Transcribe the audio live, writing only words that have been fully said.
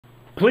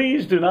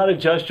Please do not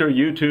adjust your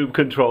YouTube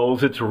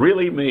controls. It's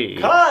really me.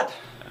 Cut!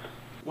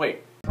 Wait.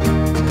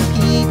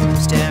 People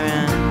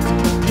staring,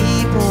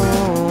 people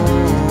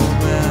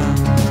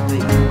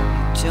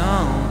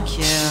don't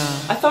care.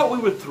 I thought we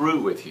were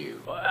through with you.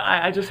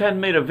 I just hadn't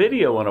made a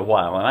video in a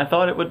while, and I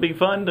thought it would be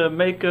fun to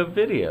make a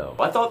video.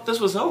 I thought this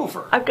was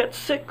over. I've got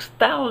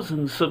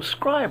 6,000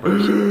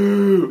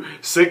 subscribers.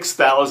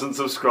 6,000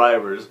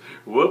 subscribers.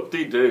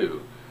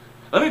 Whoop-de-doo.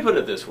 Let me put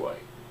it this way.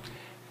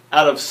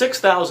 Out of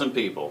 6,000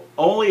 people,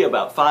 only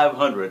about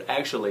 500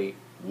 actually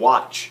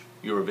watch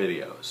your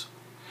videos.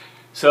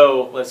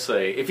 So, let's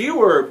say, if you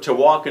were to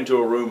walk into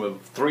a room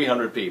of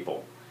 300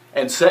 people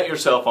and set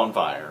yourself on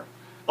fire,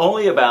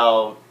 only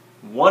about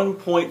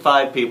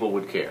 1.5 people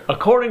would care.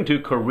 According to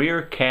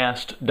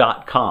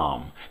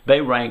CareerCast.com, they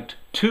ranked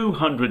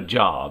 200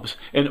 jobs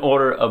in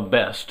order of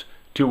best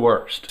to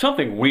worst.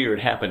 Something weird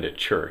happened at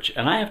church,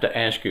 and I have to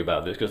ask you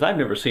about this because I've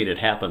never seen it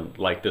happen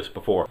like this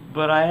before.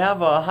 But I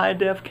have a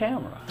high-def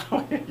camera.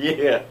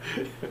 Yeah,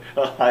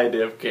 a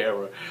high-def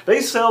camera. They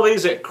sell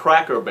these at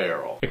Cracker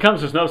Barrel. It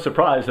comes as no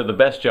surprise that the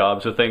best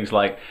jobs are things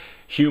like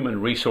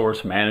human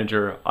resource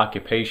manager,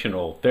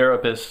 occupational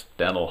therapist,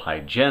 dental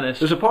hygienist.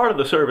 There's a part of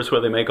the service where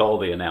they make all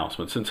the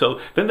announcements. And so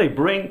then they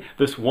bring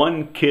this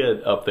one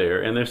kid up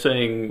there and they're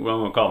saying,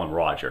 well, we'll call him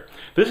Roger.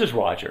 This is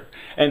Roger,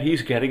 and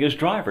he's getting his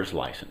driver's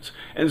license.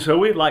 And so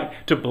we'd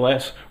like to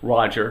bless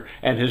Roger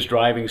and his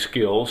driving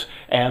skills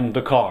and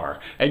the car.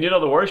 And you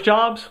know the worst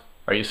jobs?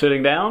 Are you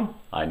sitting down?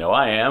 I know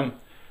I am.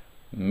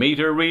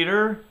 Meter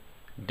reader,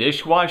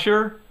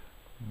 dishwasher,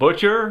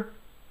 butcher,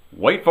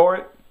 wait for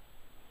it,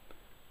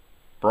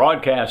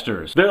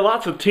 broadcasters. There are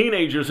lots of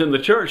teenagers in the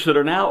church that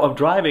are now of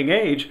driving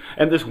age,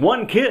 and this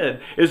one kid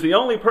is the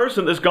only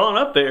person that's gone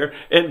up there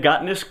and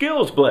gotten his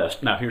skills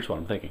blessed. Now here's what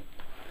I'm thinking.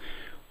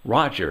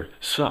 Roger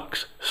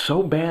sucks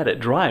so bad at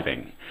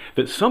driving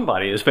that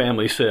somebody in his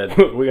family said,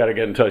 we got to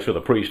get in touch with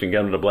a priest and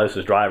get him to bless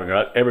his driving,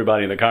 or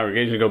everybody in the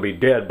congregation is going to be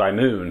dead by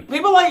noon.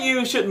 People like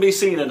you shouldn't be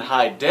seen in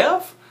high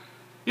def.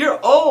 You're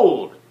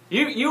old.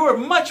 You were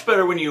much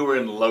better when you were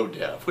in low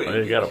def. Well,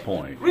 you got a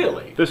point.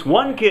 Really? This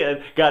one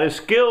kid got his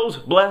skills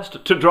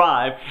blessed to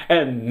drive,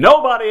 and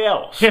nobody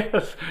else.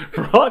 Yes,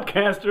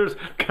 broadcasters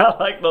got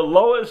like the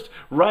lowest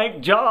ranked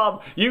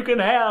job you can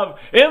have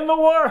in the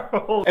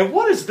world. And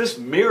what is this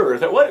mirror?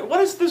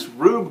 What is this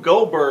Rube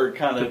Goldberg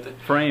kind of thing?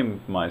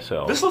 Frame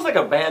myself. This looks like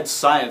a bad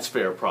science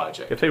fair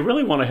project. If they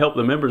really want to help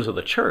the members of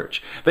the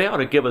church, they ought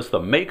to give us the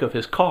make of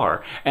his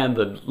car and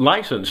the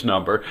license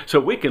number so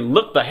we can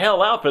look the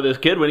hell out for this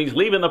kid when he's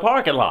leaving the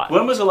parking lot.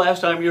 When was the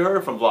last time you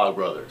heard from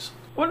Vlogbrothers?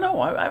 Well,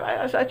 no,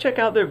 I check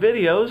out their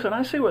videos and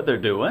I see what they're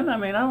doing. I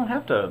mean, I don't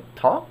have to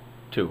talk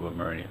to them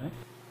or anything.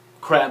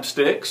 Crab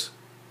Sticks?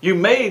 You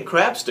made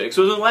Crab Sticks.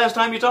 When was the last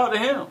time you talked to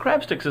him?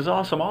 Crab Sticks is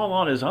awesome all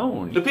on his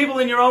own. The people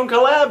in your own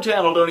collab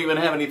channel don't even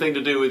have anything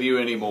to do with you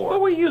anymore. Well,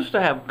 we used to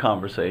have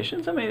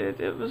conversations. I mean,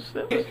 it was...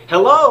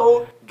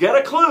 Hello? Get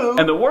a clue.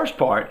 And the worst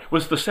part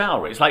was the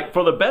salaries. Like,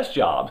 for the best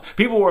jobs,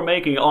 people were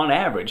making, on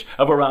average,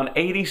 of around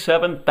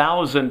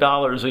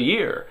 $87,000 a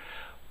year.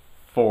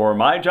 For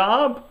my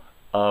job,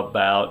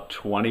 about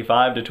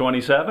 25 to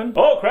 27.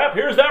 Oh crap,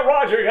 here's that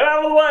Roger, get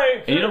out of the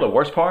way! And you know the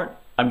worst part?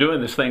 I'm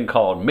doing this thing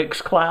called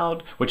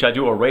Mixcloud, which I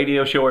do a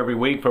radio show every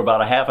week for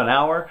about a half an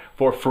hour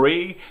for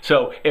free.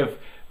 So if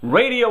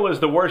radio is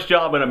the worst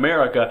job in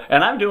America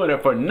and I'm doing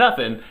it for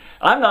nothing,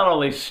 I'm not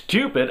only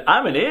stupid,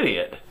 I'm an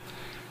idiot.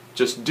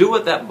 Just do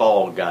what that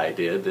bald guy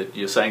did that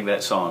you sang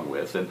that song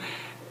with and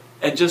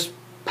just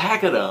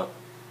pack it up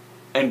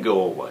and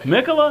go away.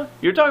 Mikola?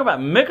 You're talking about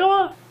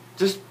Mikola?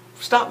 Just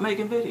stop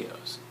making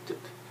videos.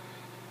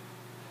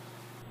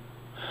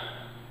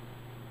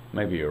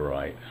 Maybe you're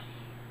right.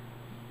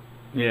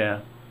 Yeah,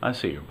 I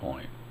see your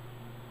point.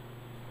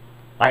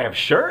 I have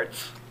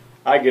shirts?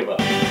 I give up.